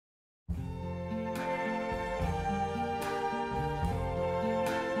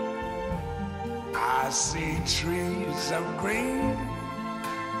I see trees of green,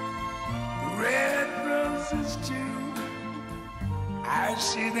 red roses too. I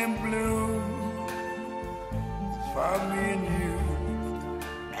see them bloom for me and you.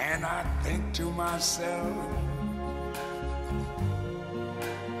 And I think to myself,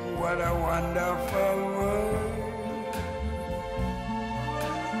 what a wonderful world.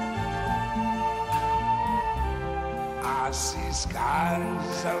 I see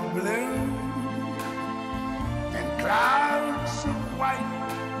skies of blue and clouds of white,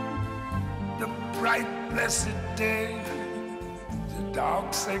 the bright blessed day, the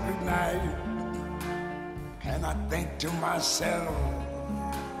dark sacred night. And I think to myself,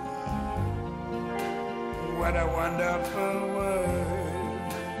 what a wonderful world.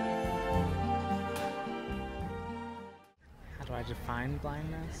 How do I define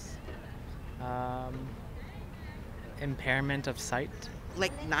blindness? Impairment of sight.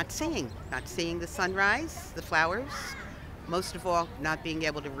 Like not seeing the sunrise, the flowers, most of all, not being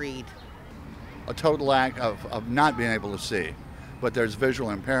able to read. A total lack of not being able to see, but there's visual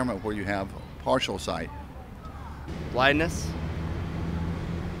impairment where you have partial sight. Blindness.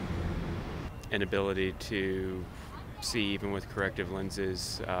 Inability to see even with corrective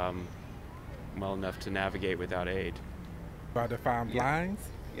lenses well enough to navigate without aid. Do I define blinds?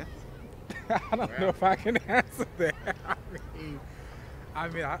 Yes. I don't know if I can answer that. I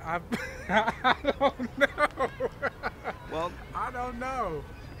mean, I don't know. Well, I don't know.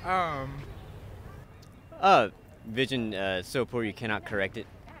 Vision so poor you cannot correct it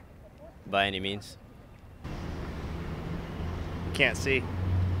by any means. Can't see.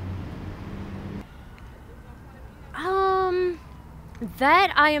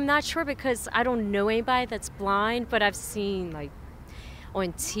 That I am not sure because I don't know anybody that's blind, but I've seen like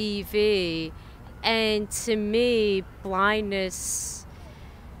on TV, and to me, blindness,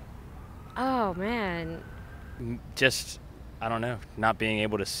 oh man. Just, I don't know, not being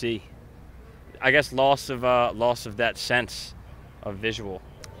able to see. I guess loss of that sense of visual.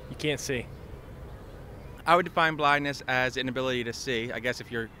 You can't see. I would define blindness as inability to see. I guess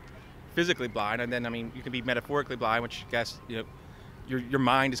if you're physically blind, and then, I mean, you can be metaphorically blind, which I guess, you know, your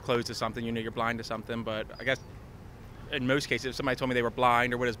mind is closed to something, you know, you're blind to something, but I guess in most cases, if somebody told me they were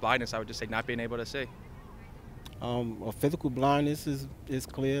blind or what is blindness, I would just say not being able to see. A physical blindness is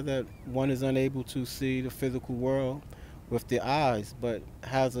clear that one is unable to see the physical world with the eyes, but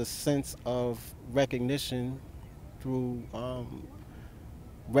has a sense of recognition through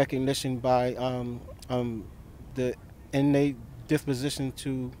recognition by the innate disposition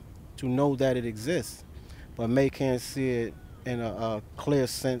to know that it exists, but can't see it in a clear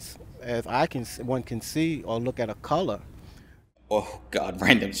sense as one can see or look at a color. Oh God,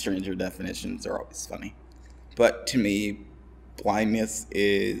 random stranger definitions are always funny. But to me, blindness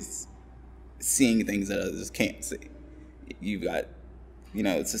is seeing things that others can't see. You've got, you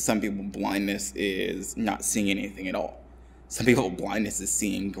know, to some people, blindness is not seeing anything at all. Some people, blindness is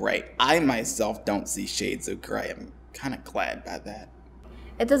seeing gray. I myself don't see shades of gray. I'm kind of glad by that.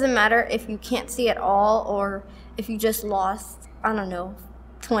 It doesn't matter if you can't see at all or if you just lost, I don't know,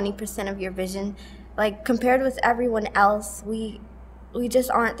 20% of your vision. Like, compared with everyone else, we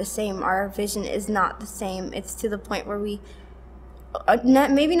just aren't the same. Our vision is not the same. It's to the point where we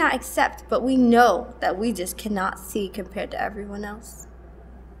maybe not accept, but we know that we just cannot see compared to everyone else.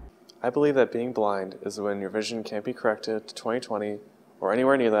 I believe that being blind is when your vision can't be corrected to 20/20 or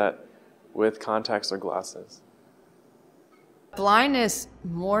anywhere near that with contacts or glasses. Blindness,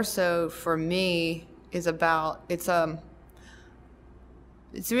 more so for me, is about, it's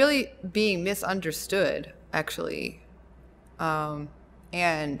really being misunderstood, actually.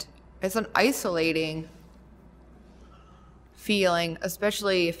 And it's an isolating feeling,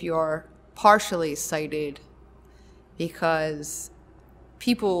 especially if you're partially sighted, because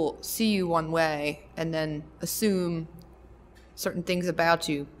people see you one way and then assume certain things about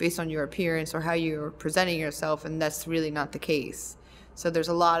you based on your appearance or how you're presenting yourself, and that's really not the case. So there's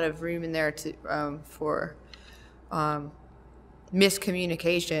a lot of room in there for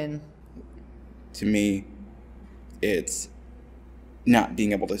miscommunication. To me, it's not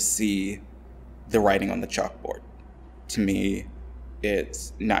being able to see the writing on the chalkboard. To me,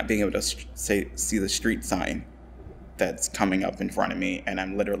 it's not being able to see the street sign that's coming up in front of me, and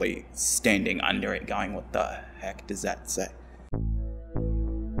I'm literally standing under it going, what the heck does that say?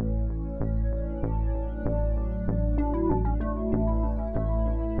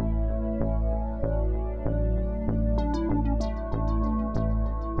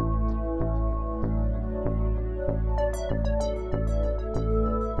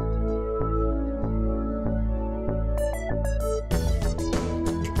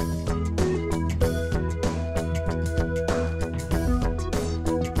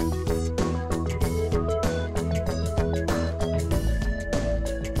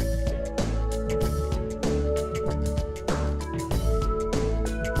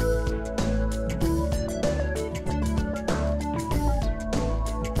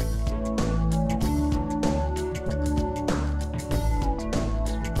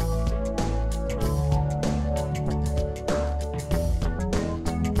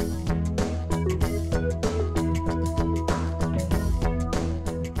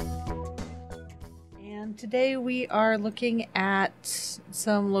 Today we are looking at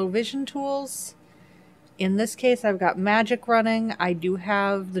some low vision tools. In this case, I've got Magic running. I do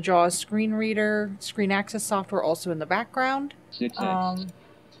have the JAWS screen reader, screen access software also in the background. 6x.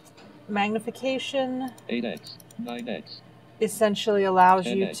 Magnification 8x. 9x. essentially allows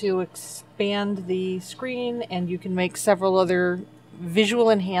 10x. you to expand the screen, and you can make several other visual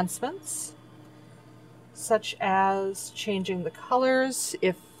enhancements, such as changing the colors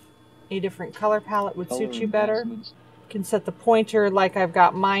if a different color palette would suit you better. You can set the pointer, like I've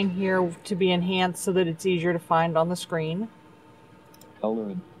got mine here, to be enhanced so that it's easier to find on the screen.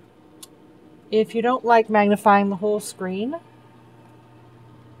 Coloring. If you don't like magnifying the whole screen,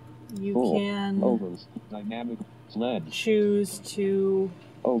 you can Overs. Dynamic sled. choose to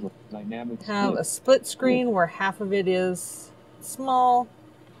Over. Dynamic have a split screen where half of it is small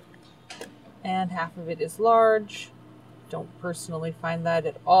and half of it is large. Don't personally find that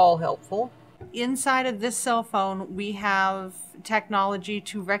at all helpful. Inside of this cell phone, we have technology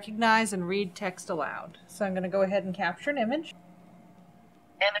to recognize and read text aloud. So I'm going to go ahead and capture an image.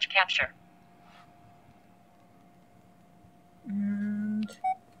 Image capture. And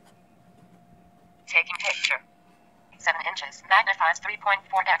Taking picture. 7 inches. Magnifies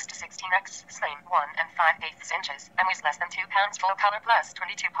 3.4x to 16x. Slim 1 and 5/8 inches. And weighs less than 2 pounds. Full color plus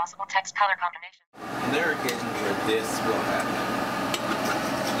 22 possible text color combinations. And there are occasions where this will happen.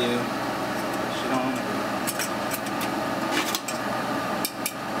 Do shit on.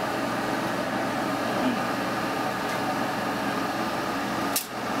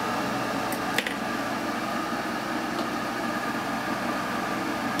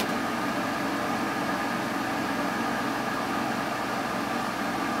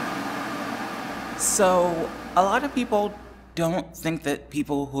 So, a lot of people don't think that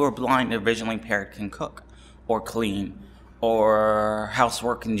people who are blind or visually impaired can cook or clean or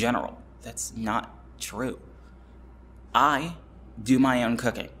housework in general. That's not true. I do my own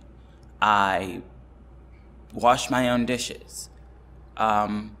cooking. I wash my own dishes.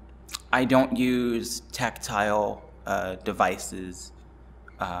 I don't use tactile devices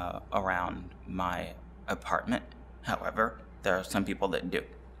around my apartment. However, there are some people that do.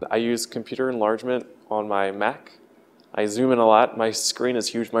 I use computer enlargement on my Mac. I zoom in a lot. My screen is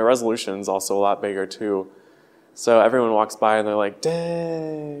huge. My resolution is also a lot bigger too. So everyone walks by and they're like,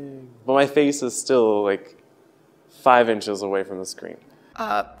 dang. But my face is still like 5 inches away from the screen.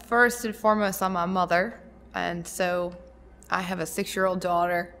 First and foremost, I'm a mother. And so I have a 6-year-old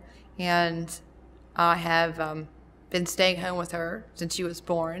daughter. And I have been staying home with her since she was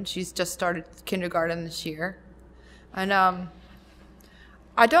born. She's just started kindergarten this year. And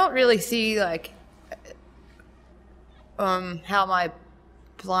I don't really see like how my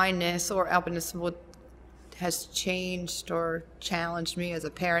blindness or albinism has changed or challenged me as a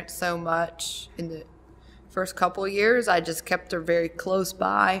parent so much. In the first couple of years, I just kept her very close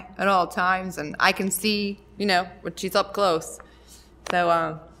by at all times, and I can see, you know, when she's up close.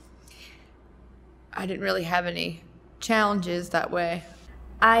 So I didn't really have any challenges that way.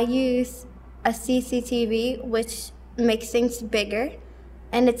 I use a CCTV, which makes things bigger,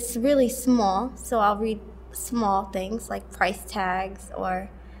 and it's really small, so I'll read small things like price tags or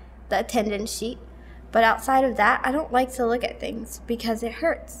the attendance sheet. But outside of that, I don't like to look at things because it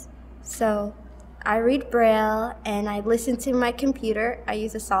hurts. So I read Braille and I listen to my computer. I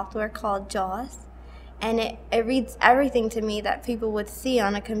use a software called JAWS, and it reads everything to me that people would see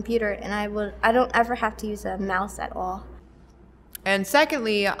on a computer, and I don't ever have to use a mouse at all. And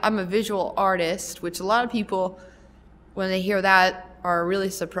secondly, I'm a visual artist, which a lot of people, when they hear that, are really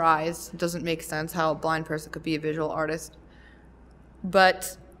surprised. It doesn't make sense how a blind person could be a visual artist.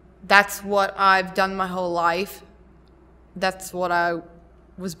 But that's what I've done my whole life. That's what I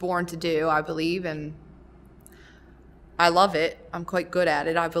was born to do, I believe, and I love it. I'm quite good at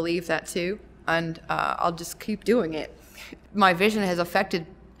it. I believe that too, and I'll just keep doing it. My vision has affected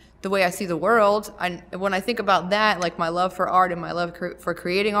the way I see the world. And when I think about that, like my love for art and my love for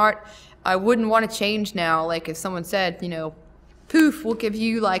creating art, I wouldn't want to change now. Like if someone said, you know, poof, we'll give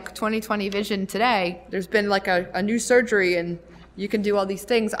you like 20/20 vision today. There's been like a new surgery and you can do all these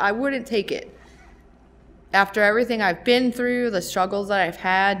things. I wouldn't take it. After everything I've been through, the struggles that I've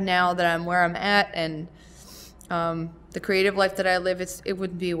had, now that I'm where I'm at, and the creative life that I live, it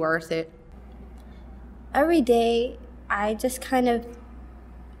wouldn't be worth it. Every day, I just kind of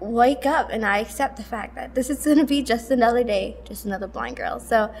wake up and I accept the fact that this is going to be just another day, just another blind girl.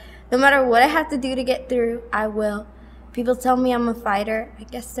 So no matter what I have to do to get through, I will. People tell me I'm a fighter. I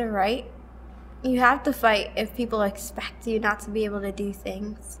guess they're right. You have to fight if people expect you not to be able to do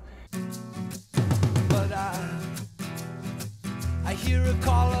things. But I hear a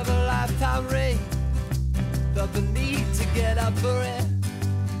call of a lifetime ring, felt the need to get up for it.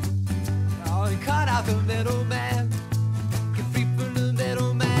 Oh, and cut out the middleman. Get free from the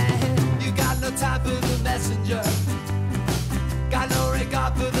middleman. You got no time for the messenger. Got no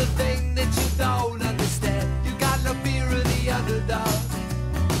regard for the thing that you don't understand. You got no fear of the underdog.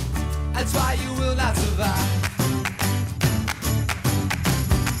 That's why you will not survive.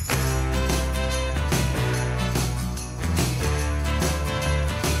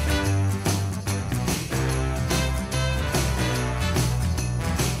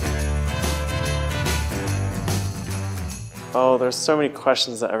 Oh, there's so many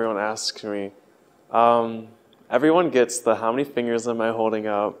questions that everyone asks me. Everyone gets the how many fingers am I holding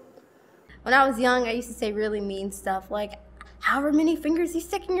up? When I was young, I used to say really mean stuff like, however many fingers you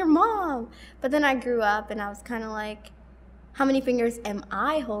stick in your mom. But then I grew up and I was kind of like, how many fingers am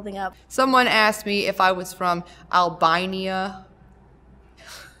I holding up? Someone asked me if I was from Albania.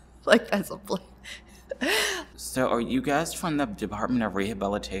 Like, that's a place. So are you guys from the Department of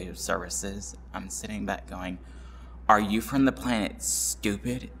Rehabilitative Services? I'm sitting back going, are you from the planet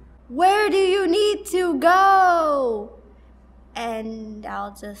Stupid? Where do you need to go? And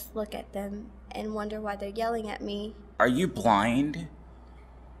I'll just look at them and wonder why they're yelling at me. Are you blind?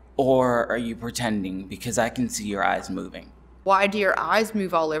 Or are you pretending? Because I can see your eyes moving. Why do your eyes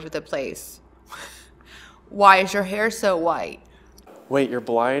move all over the place? Why is your hair so white? Wait, you're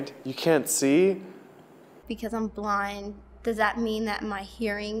blind? You can't see? Because I'm blind, does that mean that my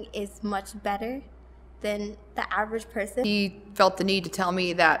hearing is much better than the average person? He felt the need to tell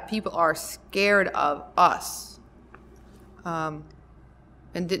me that people are scared of us. And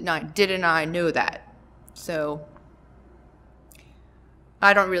didn't I know that? So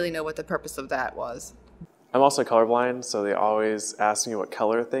I don't really know what the purpose of that was. I'm also colorblind, so they always ask me what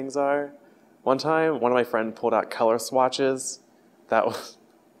color things are. One time, one of my friends pulled out color swatches. That was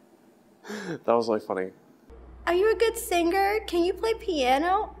really funny. Are you a good singer? Can you play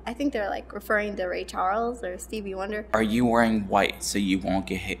piano? I think they're like referring to Ray Charles or Stevie Wonder. Are you wearing white so you won't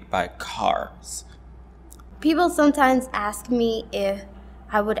get hit by cars? People sometimes ask me if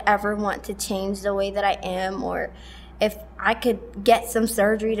I would ever want to change the way that I am or if I could get some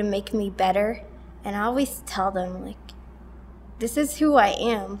surgery to make me better. And I always tell them, like, this is who I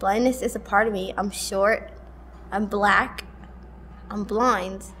am. Blindness is a part of me. I'm short, I'm black, I'm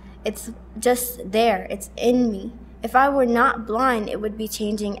blind. It's just there, it's in me. If I were not blind, it would be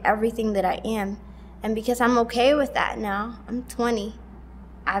changing everything that I am. And because I'm okay with that now, I'm 20.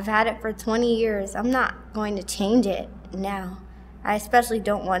 I've had it for 20 years. I'm not going to change it now. I especially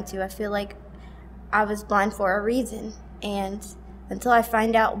don't want to. I feel like I was blind for a reason. And until I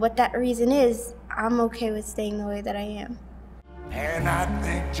find out what that reason is, I'm okay with staying the way that I am. And I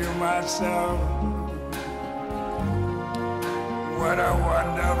think to myself, what a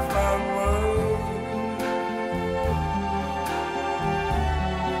wonderful world.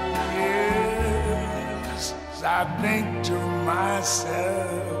 Yes, I think to myself,